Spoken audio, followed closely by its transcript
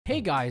Hey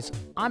guys,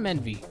 I'm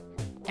Envy,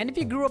 and if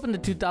you grew up in the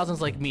 2000s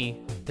like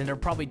me, then there are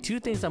probably two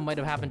things that might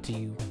have happened to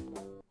you.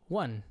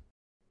 1.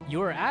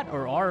 You are at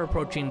or are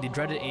approaching the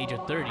dreaded age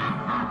of 30.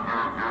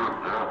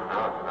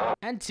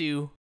 And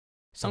 2.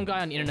 Some guy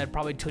on the internet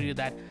probably told you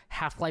that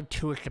Half-Life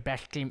 2 is the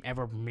best game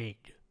ever made.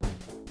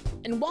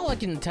 And while I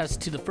can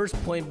attest to the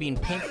first point being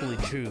painfully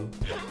true,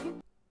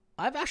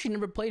 I've actually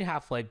never played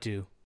Half-Life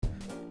 2.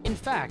 In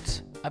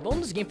fact, I've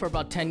owned this game for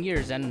about 10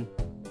 years and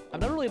I've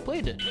never really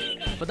played it.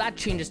 But that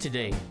changes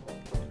today.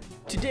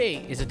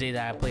 Today is the day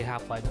that I play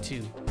Half-Life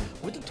 2,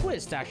 with a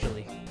twist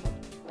actually.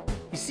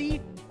 You see,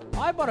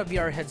 I bought a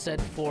VR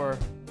headset for,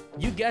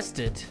 you guessed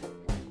it,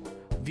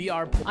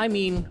 I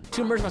mean,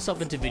 to immerse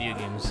myself into video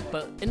games,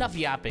 but enough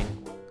yapping.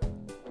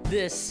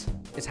 This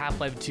is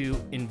Half-Life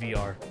 2 in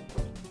VR.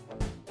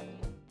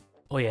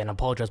 Oh yeah, and I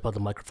apologize about the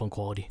microphone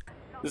quality.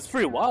 This is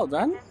pretty wild,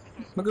 man.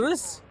 Look at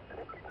this.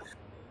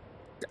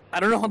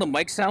 I don't know how the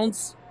mic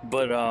sounds,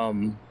 but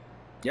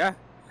yeah.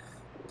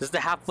 This is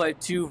the Half-Life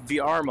 2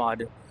 VR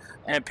mod.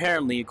 And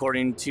apparently,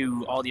 according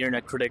to all the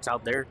internet critics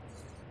out there,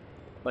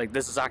 like,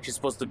 this is actually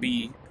supposed to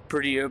be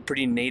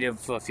pretty native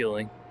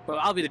feeling. But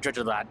I'll be the judge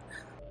of that.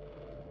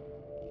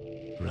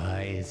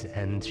 Rise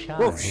and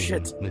shine, oh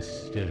shit,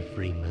 Mr.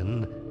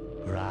 Freeman.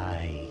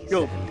 Rise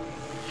and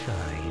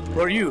shine.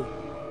 Where are you?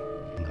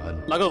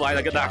 Not gonna lie,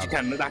 like, that actually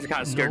kind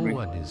of scared me. No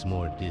one is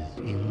more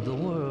in the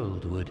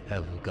world would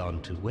have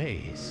gone to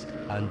waste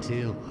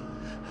until,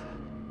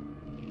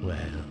 well,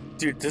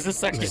 dude, this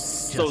is actually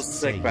so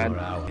sick, man.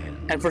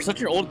 And for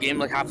such an old game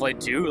like Half-Life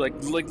 2, like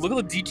look at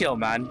the detail,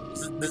 man.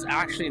 This is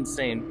actually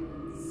insane.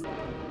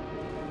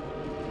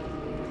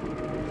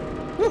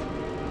 Woo.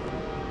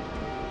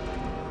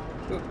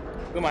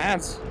 Look at my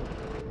hands.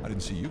 I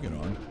didn't see you get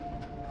on.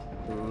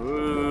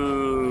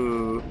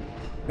 Ooh.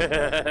 What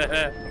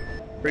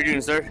are you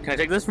doing, sir? Can I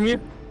take this from you?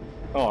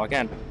 Oh, I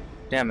can.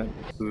 Damn it.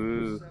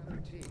 Ooh.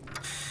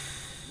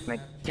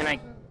 Can I?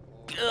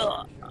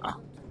 Ugh.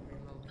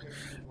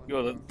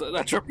 Yo,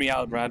 that tripped me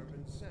out, man.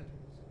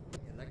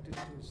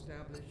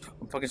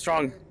 I'm fucking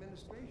strong.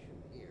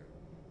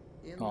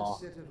 Aw.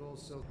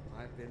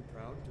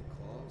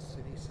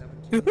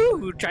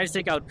 Woohoo! Try to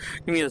take out.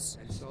 Give me this.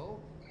 So,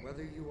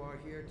 whether you are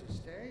here to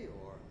stay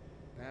or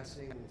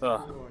passing through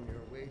on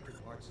your way to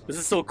parts of this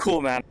is so cool,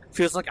 man.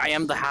 Feels like I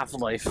am the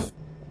Half-Life.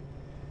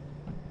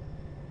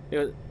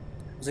 Is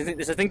there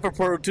a thing for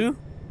Portal 2?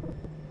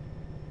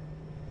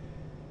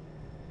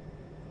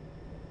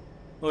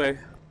 Okay.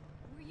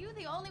 Were you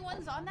the only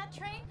ones on that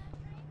train?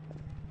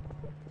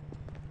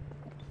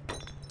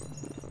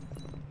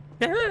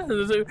 Yeah,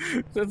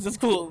 that's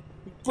cool.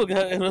 Look,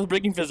 it was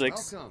breaking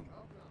physics. Welcome.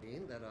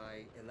 Being that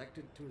I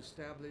elected to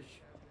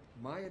establish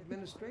my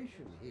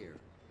administration here.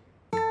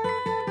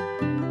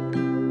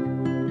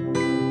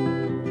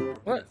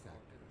 What?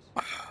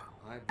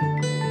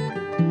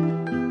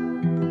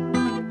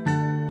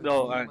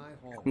 No,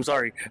 I'm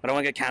sorry. I don't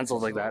want to get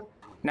cancelled like that.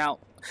 Now,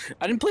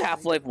 I didn't play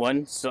Half-Life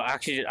 1, so I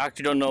actually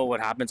don't know what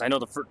happens. I know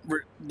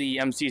the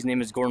MC's name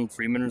is Gordon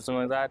Freeman or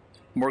something like that.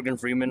 Morgan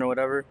Freeman or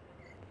whatever.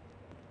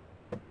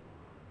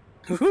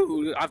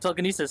 Woohoo! I have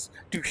telekinesis.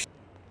 Dude,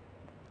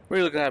 what are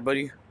you looking at,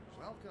 buddy?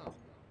 Welcome.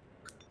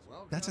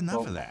 That's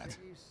enough of that.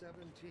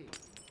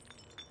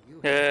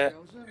 Yeah.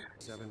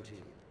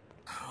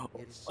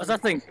 What's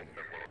that thing?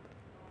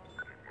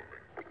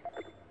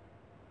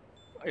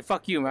 Hey,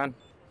 fuck you, man.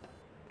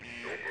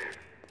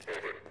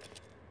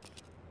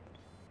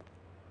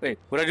 Wait,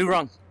 what did I do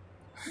wrong?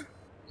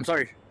 I'm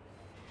sorry.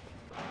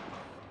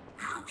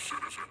 You,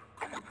 citizen,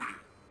 come with me.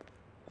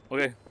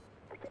 Okay.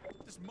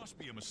 This must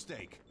be a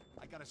mistake.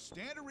 I got a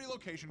standard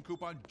relocation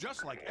coupon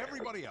just like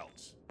everybody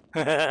else.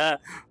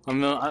 I'm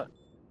not.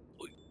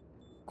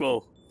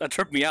 Whoa, that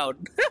tripped me out.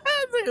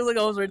 It was like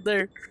I was right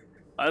there.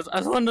 I was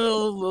on a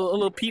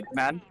little peep,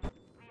 man.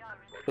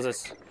 What's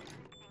this?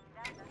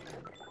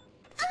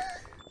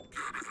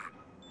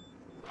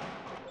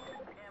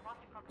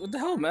 What the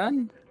hell,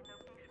 man?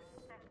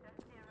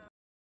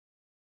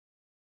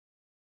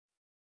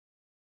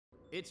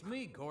 It's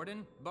me,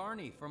 Gordon.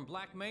 Barney from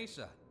Black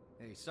Mesa.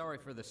 Hey, sorry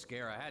for the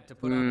scare. I had to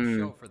put on a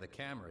show for the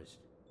cameras.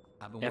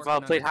 If I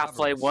played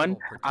Half-Life 1,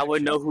 I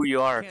would know who you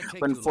are.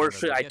 But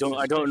unfortunately, I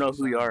don't know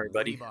who you are,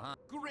 buddy.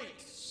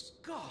 Great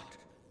Scott!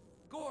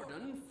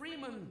 Gordon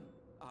Freeman!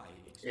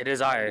 It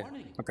is I,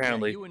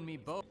 apparently. You and me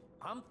both.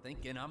 I'm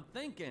thinking.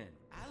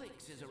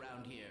 Alex is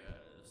around here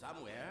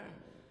somewhere.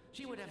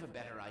 She would have a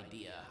better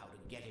idea how to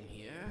get him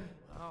here.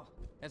 Well,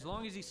 as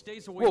long as he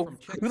stays away Whoa, from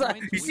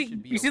checkpoints,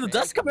 you see the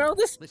dust coming out of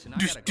this? Listen, I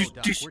gotta go,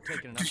 Doc. We're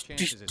taking enough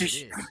chances as it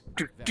is.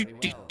 Very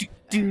well.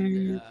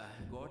 And,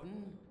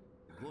 Gordon,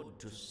 good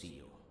to see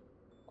you.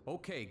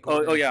 Okay,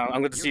 Gordon. Oh yeah,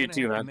 I'm good to see you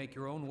too, man. Make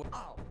your own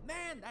oh,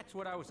 man, that's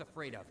what I was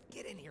afraid of.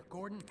 Get in here,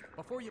 Gordon,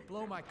 before you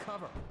blow my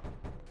cover.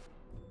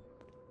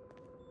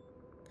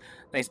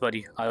 Thanks,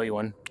 buddy. I owe you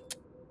one.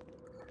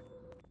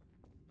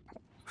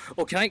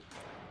 Oh, can I?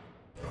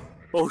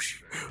 Oh,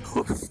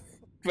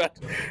 man,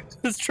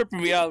 this is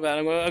tripping me out, man.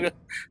 I'm gonna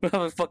have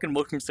a fucking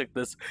motion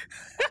sickness.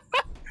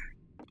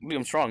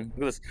 I'm strong. Look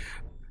at this.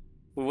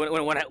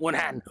 One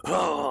hand.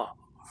 Oh,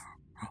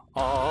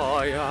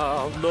 I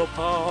have the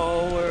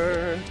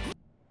power.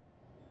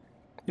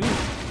 Dude,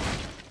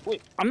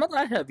 wait, I'm not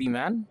that heavy,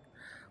 man.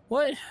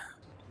 What?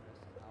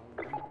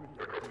 Our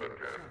unpredictable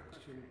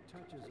attraction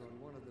touches on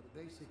one of the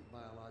basic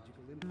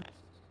biological impulses.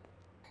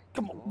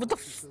 Come on, what the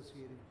f-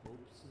 Associated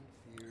hopes and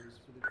fears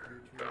for the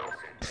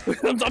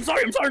future. I'm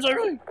sorry. I also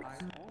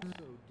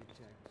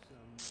detect some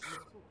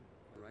unspoken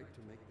right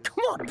to make this.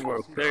 Come on,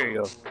 bro. There you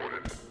go.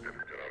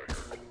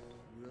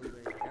 Will they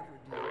ever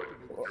deactivate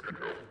the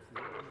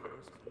special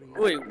field in the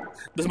Wait,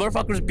 this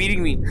motherfucker's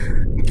beating me.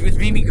 He's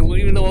beating me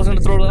even though I was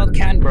gonna throw it out the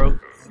can, bro.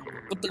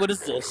 What is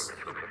this?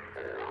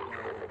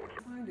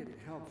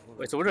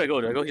 Wait, so where do I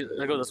go? Do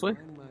I go this way?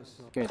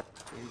 Okay.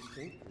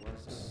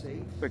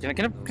 Wait,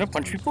 can I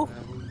punch people?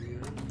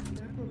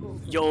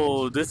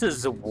 Yo, this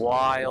is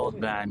wild,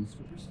 man.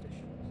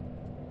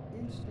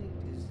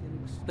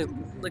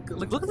 Like,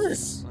 look at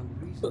this.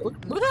 Look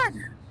at that.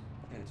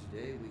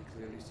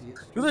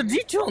 Look at the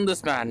detail on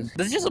this, man.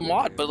 This is just a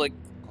mod, but like,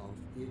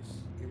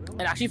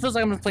 it actually feels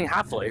like I'm playing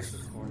Half-Life.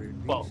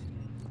 Whoa.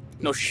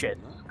 No shit.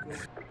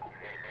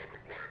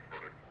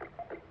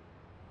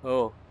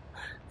 Oh.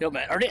 Yo,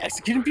 man, are they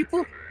executing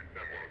people?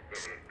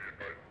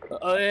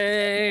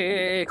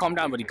 Hey, calm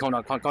down, buddy. Calm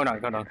down.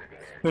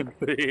 I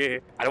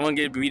don't want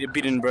to get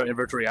beaten in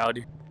virtual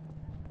reality.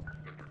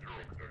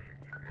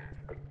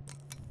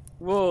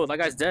 Whoa, that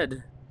guy's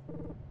dead.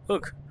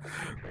 Look.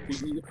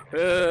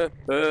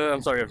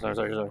 I'm sorry.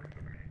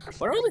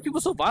 Why are all these people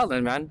so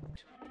violent, man?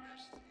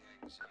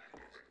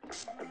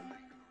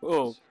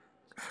 Whoa.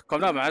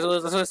 Calm down, man.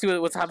 Let's see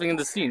what's happening in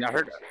the scene. I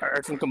heard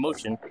some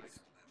commotion.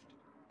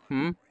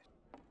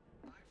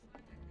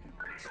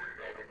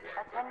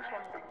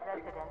 Attention,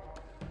 residents.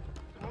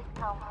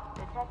 Miscount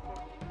detected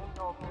in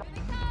your blood.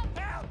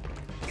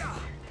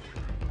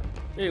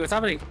 Hey, what's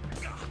happening?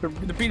 They're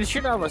beating the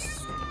shit out of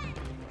us.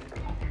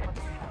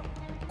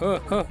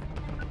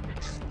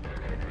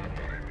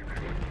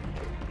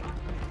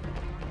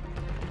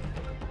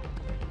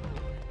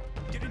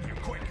 Get in here,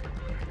 quick!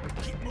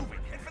 Keep moving,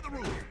 head for the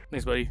roof!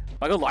 Thanks, buddy.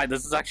 I gotta lie,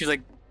 this is actually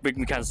like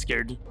making me kind of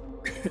scared.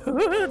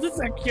 This is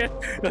actually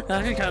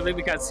kind of making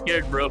me kind of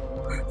scared, bro.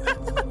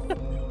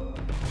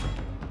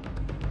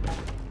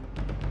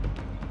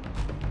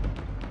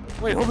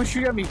 Wait, hope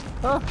shoot at me.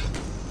 Huh?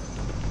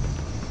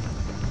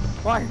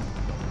 Why? I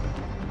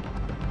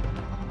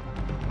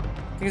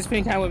think he's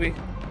paying time with me.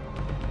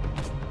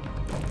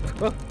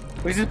 Oh,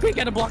 wait, he's paying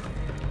to block.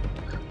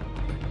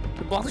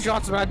 Block the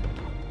shots, man.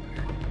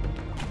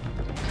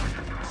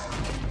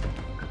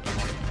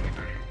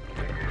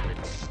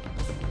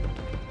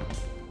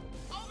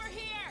 Over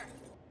here!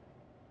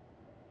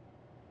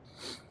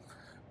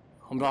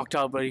 I'm knocked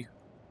out, buddy.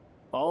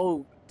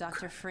 Oh,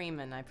 Dr.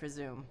 Freeman, I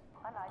presume.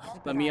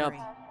 let me up.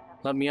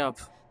 Let me up.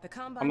 The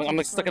I'm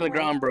like stuck in the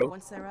ground, bro.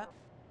 Once they're up.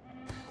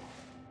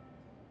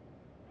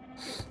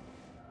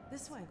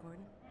 This way,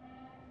 Gordon.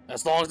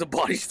 As long as the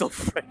body's still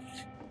fresh.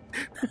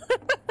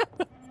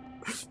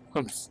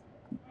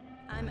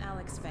 I'm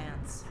Alex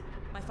Vance.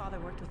 My father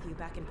worked with you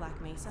back in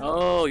Black Mesa.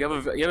 Oh, you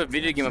have a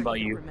video game about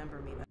you. Remember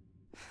me, but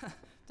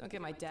don't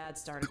get my dad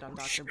started on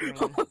Dr. Breen.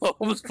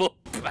 Almost fell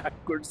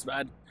backwards,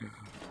 man.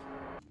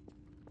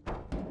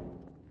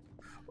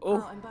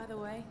 Oh, and by the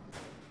way,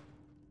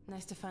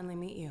 nice to finally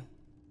meet you.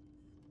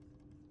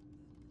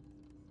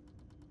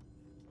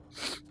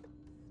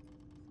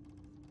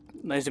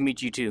 Nice to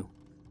meet you too.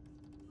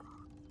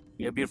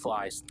 You have beautiful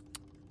eyes.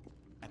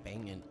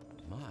 And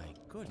my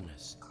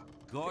goodness.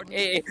 Gordon.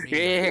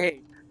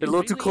 Hey. A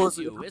little too close.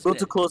 A little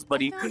too close,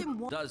 buddy.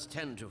 Does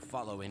tend to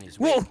follow in his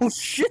way. Whoa,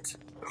 shit!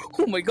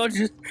 Oh my god,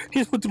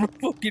 he's with the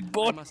fucking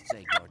ball. I must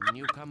say, Gordon,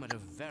 you come at a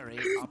very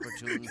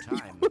opportune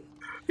time.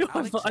 Yo,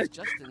 Alex has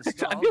just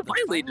installed I feel the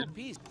violated. final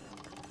piece.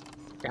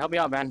 Okay, help me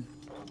out, man.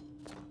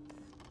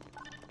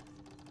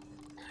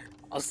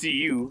 I'll see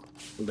you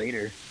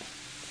later.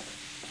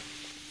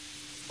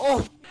 Oh!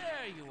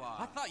 There you are.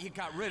 I thought you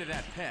got rid of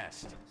that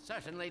pest.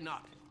 Certainly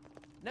not.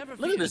 Never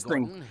Look at this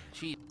Gordon. thing.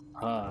 She You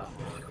don't have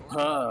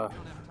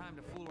time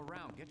to fool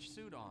around. Get your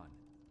suit on.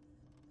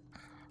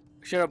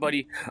 Shut up,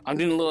 buddy. I'm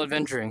doing a little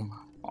adventuring.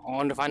 I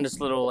want to find this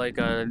little, like,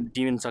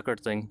 demon sucker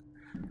thing.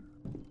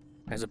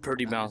 Has a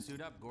pretty mouth.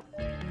 Suit up, Gordon.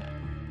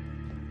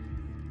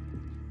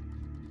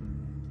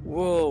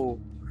 Whoa.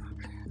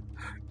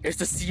 It's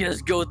the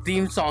CSGO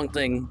theme song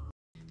thing.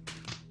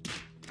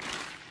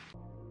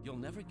 You'll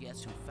never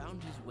guess who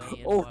found his way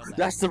into Oh, our lab.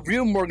 that's the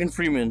real Morgan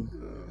Freeman.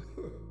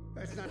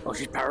 Oh,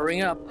 she's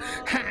powering up.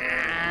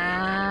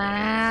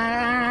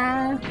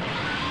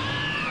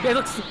 Yeah,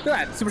 look at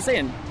that. Super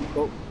Saiyan.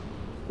 Oh,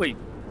 wait.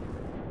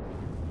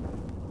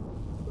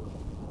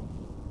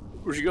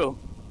 Where'd she go?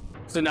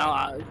 So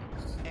now,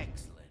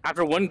 Excellent.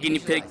 after one guinea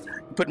pig,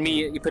 you put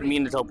me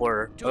in the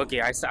teleporter.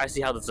 Okay, I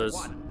see how this is.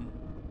 One.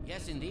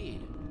 Yes,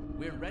 indeed.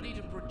 We're ready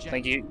to project.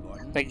 Thank you.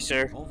 Gordon. Thank you,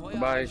 sir. Bon voyage,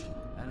 Goodbye.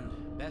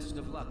 And best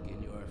of luck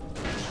in your.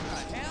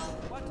 Hell,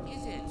 what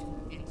is it?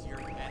 It's your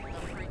head, the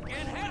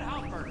freaking head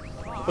hopper.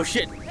 Oh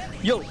shit!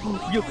 Yo,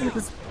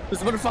 this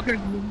motherfucker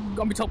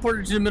got me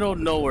teleported to the middle of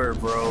nowhere,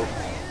 bro.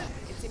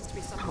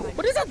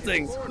 What is that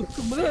thing? Look at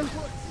that.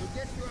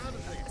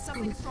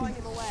 Something's drawing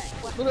him away.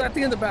 Look at that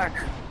thing in the back.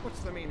 What's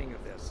the meaning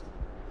of this?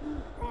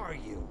 Who are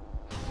you?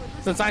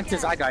 The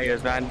scientist that guy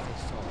is, man. I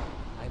saw.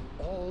 I'm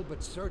all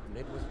but certain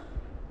it was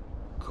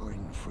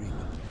Gordon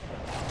Freeman.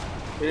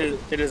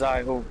 It is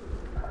I. Oh,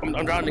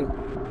 I'm drowning.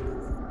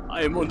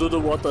 I am under the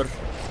water.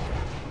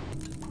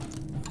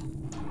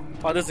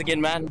 Oh, this again,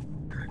 man. Do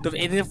you have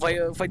anything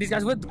to fight these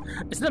guys with?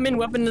 Isn't the main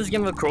weapon in this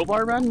game a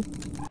crowbar, man?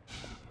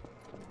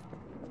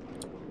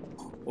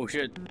 Oh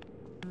shit.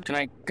 Can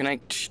I?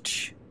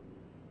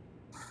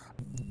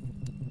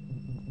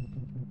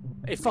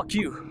 Hey, fuck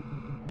you.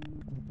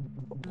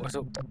 What's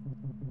up?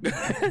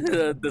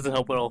 That doesn't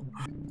help at all.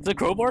 Is it a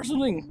crowbar or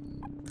something?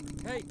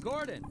 Hey,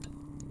 Gordon.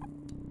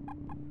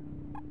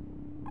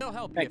 He'll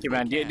help Thank you,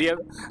 man. Do if you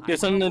have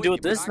something to do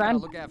with this, I gotta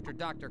man? look after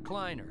Dr.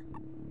 Kleiner.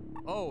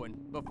 Oh,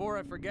 and before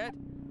I forget,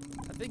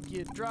 I think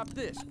you dropped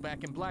this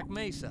back in Black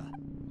Mesa.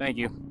 Thank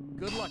you.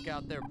 Good luck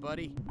out there,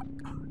 buddy.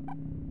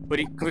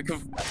 Buddy,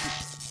 come.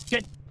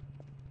 Shit.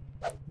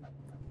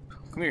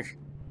 Come here.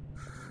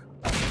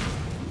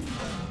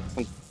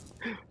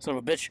 Son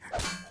of a bitch.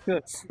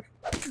 That's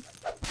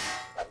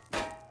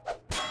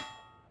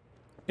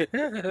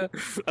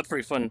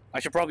pretty fun. I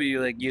should probably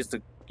like use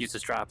the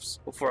straps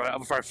before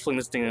I fling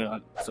this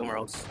thing somewhere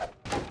else.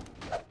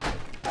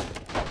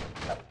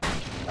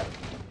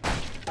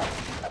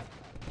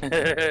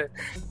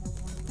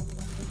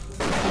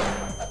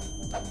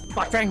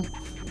 Fuck thing.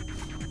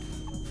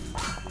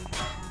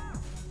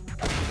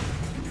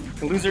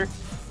 Loser.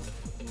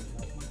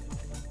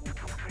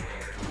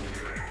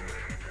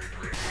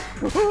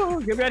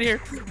 Get me out of here.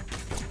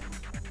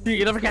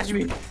 You'll never catch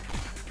me.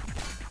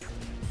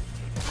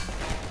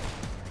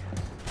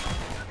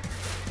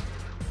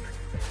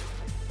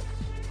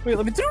 Wait,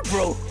 let me through,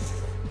 bro.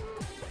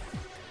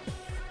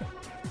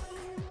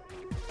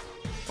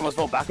 Almost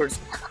fell backwards.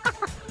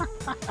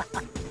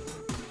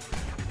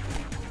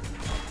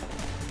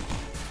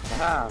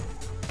 Aha.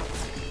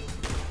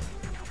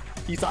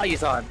 You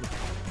saw it.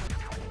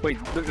 Wait,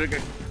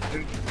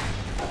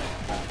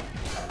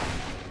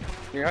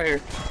 you're out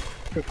here.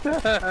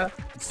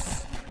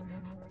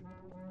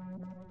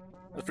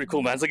 That's pretty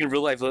cool, man. It's like in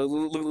real life.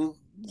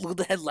 Look at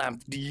the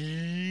headlamp.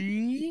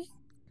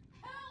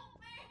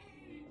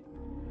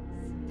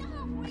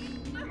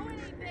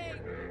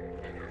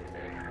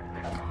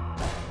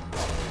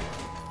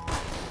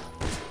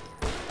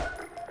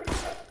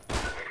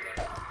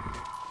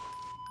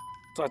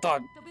 So I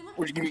thought,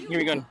 would you give me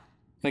a gun?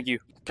 Thank you.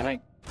 Can I?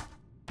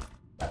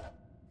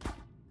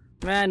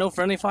 Man, no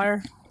friendly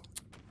fire.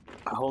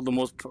 I hold the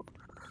most.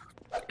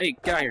 Hey,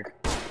 get out here.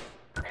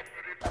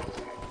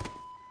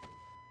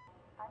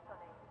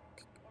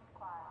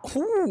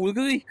 Ooh, look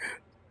at me.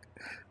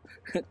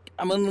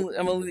 I'm a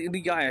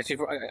lead guy.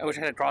 Actually, I wish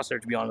I had a crosshair,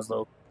 to be honest,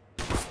 though.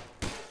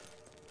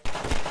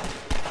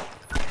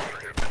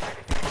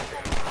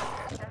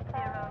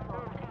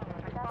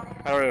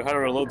 How do I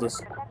reload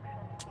this?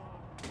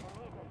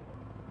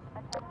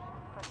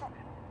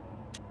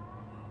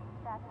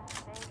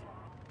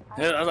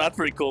 Yeah, that's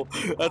pretty cool.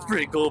 That's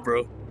pretty cool,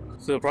 bro.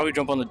 So I'll probably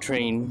jump on the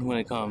train when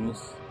it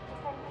comes.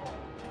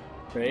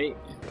 Right?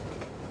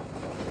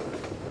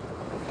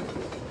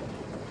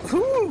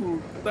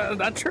 Whoo!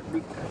 That tripped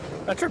me.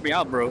 That tripped me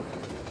out, bro.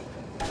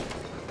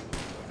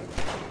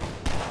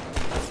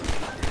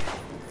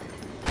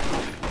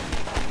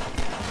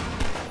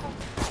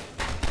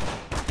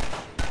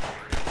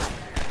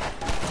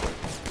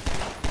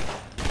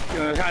 You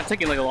know, I'm kind of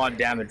taking like a lot of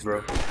damage,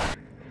 bro.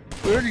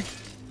 Where did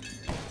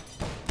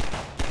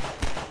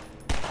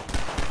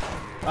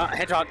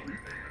headshot.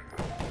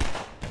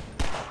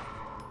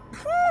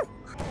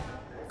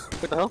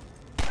 What the hell?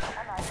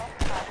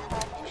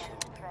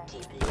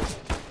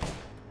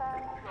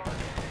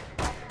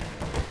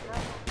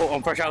 Oh,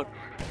 I'm fresh out.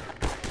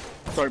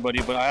 Sorry,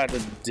 buddy, but I had to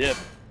dip.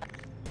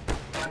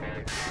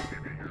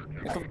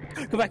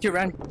 Come back here,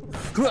 man.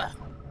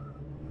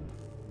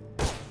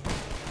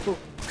 Oh,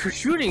 you're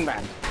shooting,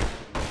 man.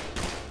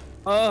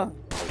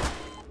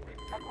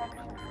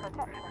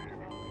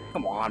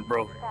 Come on,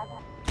 bro.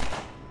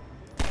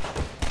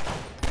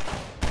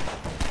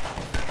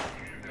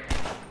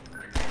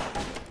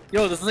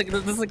 Yo, this is like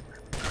it's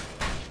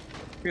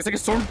like a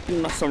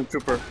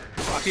stormtrooper.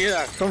 Actually,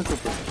 yeah,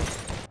 stormtrooper.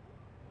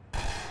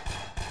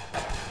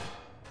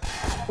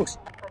 Oh,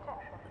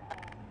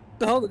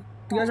 the hell? The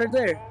guy's right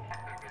there.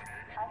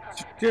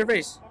 To your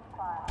face.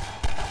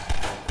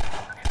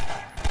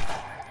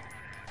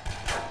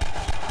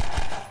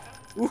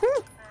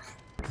 Woohoo!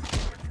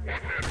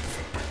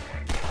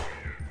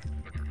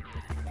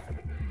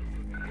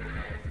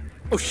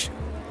 Oh shit.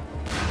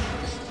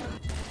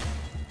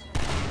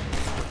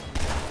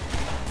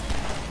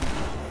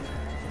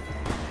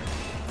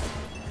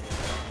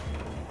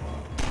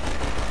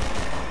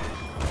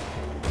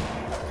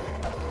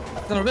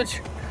 Son of a bitch.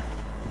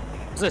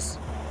 What's this?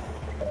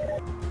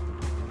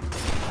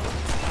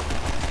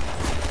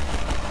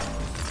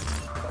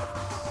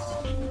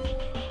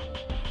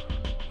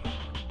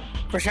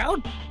 Fresh out?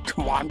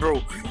 Come on,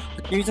 bro.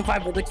 Give me some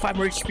 5 more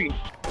HP.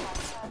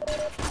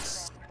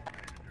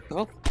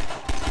 Oh.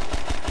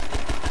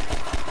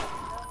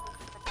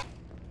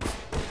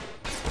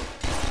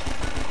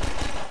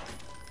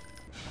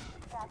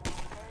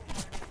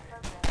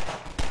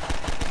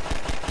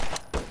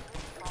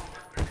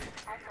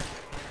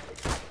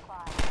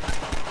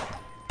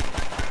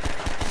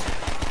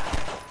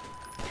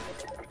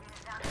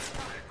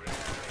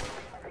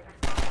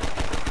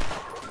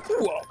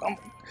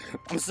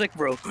 I'm sick,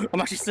 bro. I'm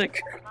actually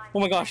sick. Oh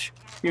my gosh.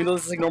 Even though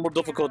this is like normal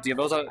difficulty, if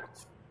I was on,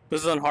 this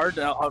is on hard,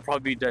 I'll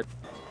probably be dead.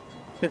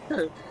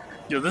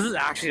 Yo, this is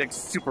actually like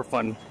super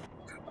fun.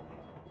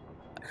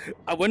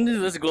 I went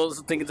into this goal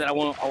thinking that I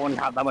wouldn't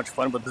have that much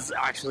fun, but this is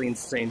actually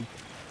insane.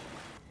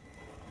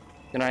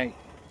 Can I?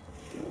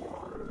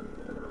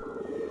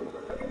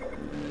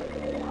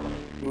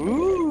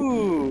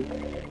 Ooh,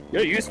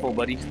 you're useful,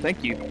 buddy.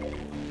 Thank you.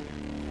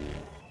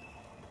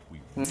 We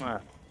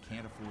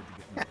can't afford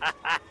to get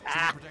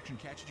protection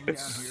catches you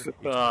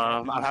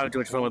down here. I'm having too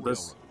much fun with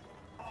this.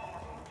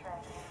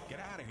 Get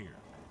out of here.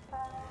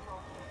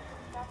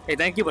 Hey,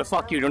 thank you, but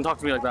fuck you. Don't talk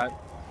to me like that.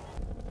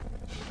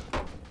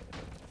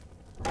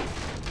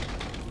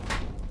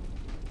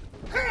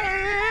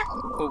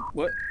 Oh,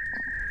 what?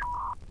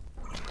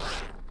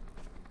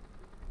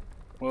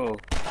 Whoa.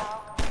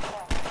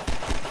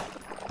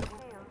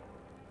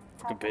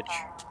 Fucking bitch.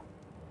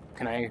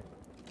 Can I?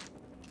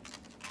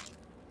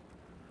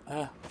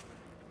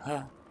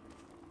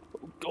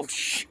 Oh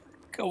shit!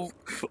 Go!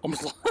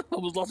 Almost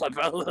lost my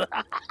battle.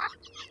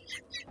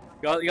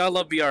 You gotta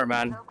love VR,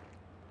 man.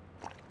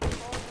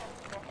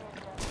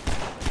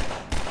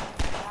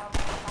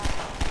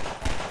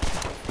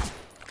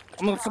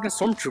 I'm a fucking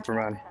stormtrooper,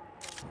 man.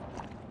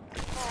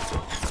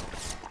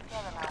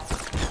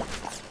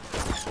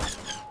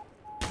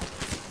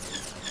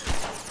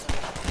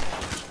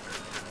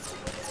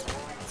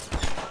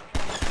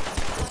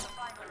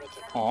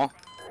 Aw.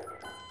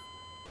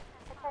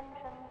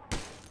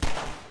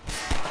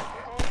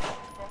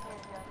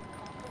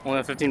 Only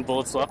have 15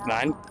 bullets left,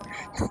 man.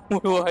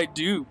 What do I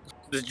do?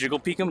 Just jiggle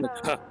peek him?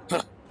 Like, huh,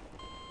 huh.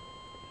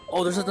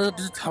 Oh, there's a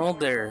tunnel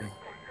there.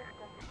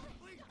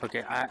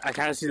 Okay, I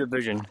kind of see the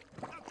vision.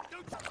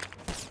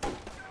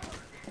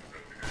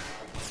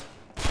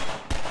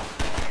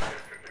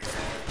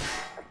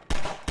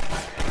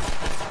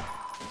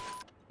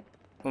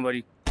 Come on,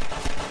 buddy.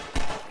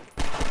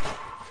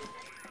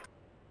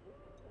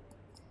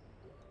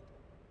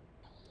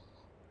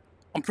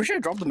 I'm pretty sure I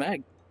dropped the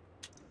mag.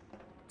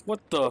 What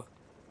the?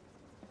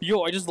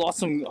 Yo, I just lost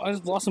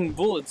some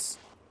bullets.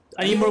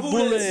 I need more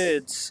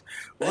bullets.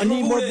 I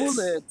need more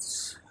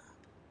bullets.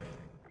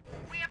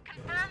 We have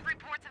confirmed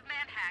reports of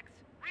manhacks.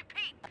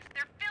 Repeat,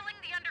 they're filling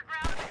the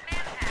underground with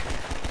manhacks.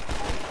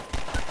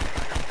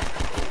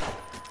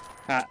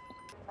 Ah.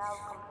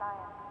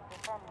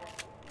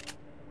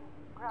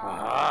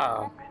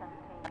 Ah.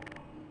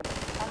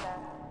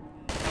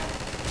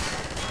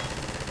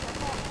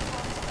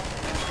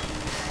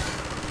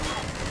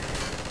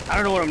 I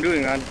don't know what I'm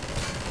doing, man.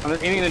 I'm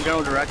just aiming in the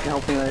general direction,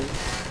 hoping that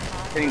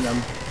hitting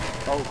them.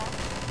 Oh.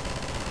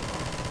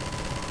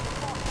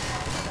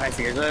 I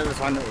see. Let's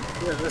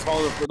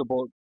follow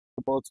the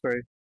bullet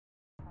spray.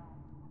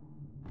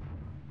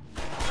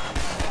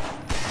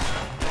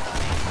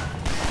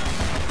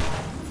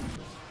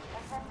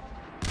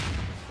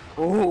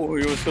 Oh,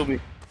 you almost killed me.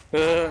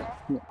 Have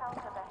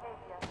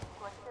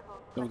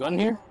we gotten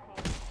here?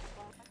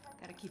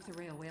 Gotta keep the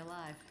railway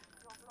alive.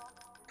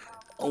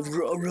 Oh,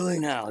 really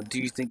now? Do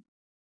you think?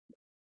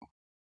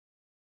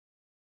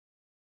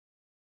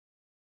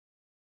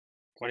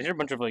 Why is there a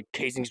bunch of like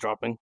casings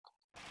dropping?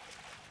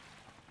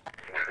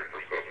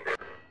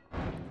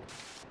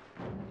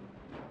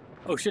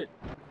 Oh shit!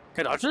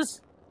 Can I dodge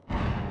this?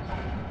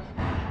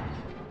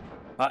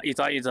 You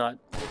thought.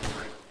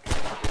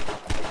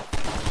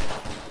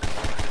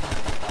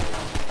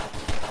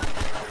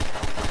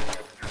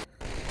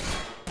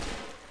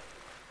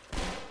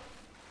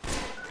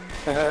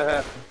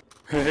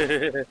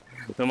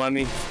 Don't mind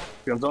me.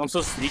 I'm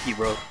so sneaky,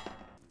 bro.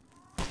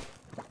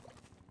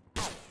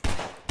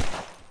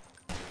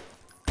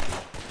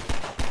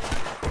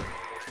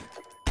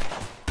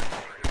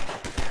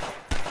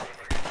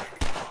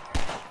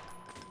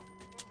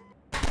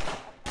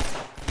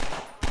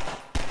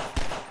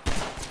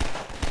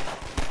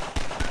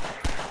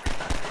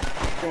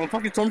 I'm a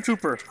fucking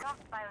stormtrooper.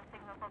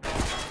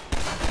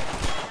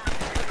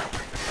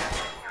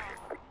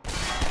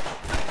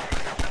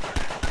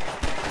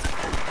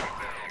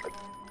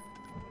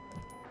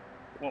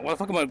 Why the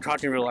fuck am I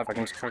crouching in real life? I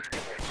can just crouch.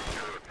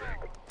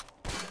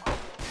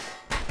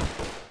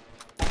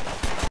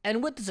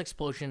 And with this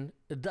explosion,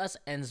 it thus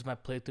ends my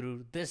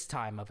playthrough this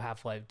time of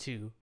Half-Life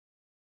 2.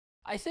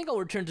 I think I'll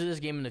return to this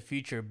game in the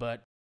future,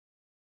 but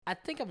I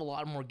think I have a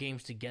lot more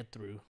games to get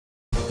through.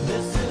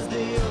 This is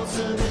the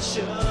ultimate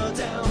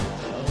showdown.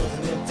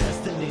 Ultimate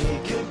destiny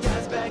could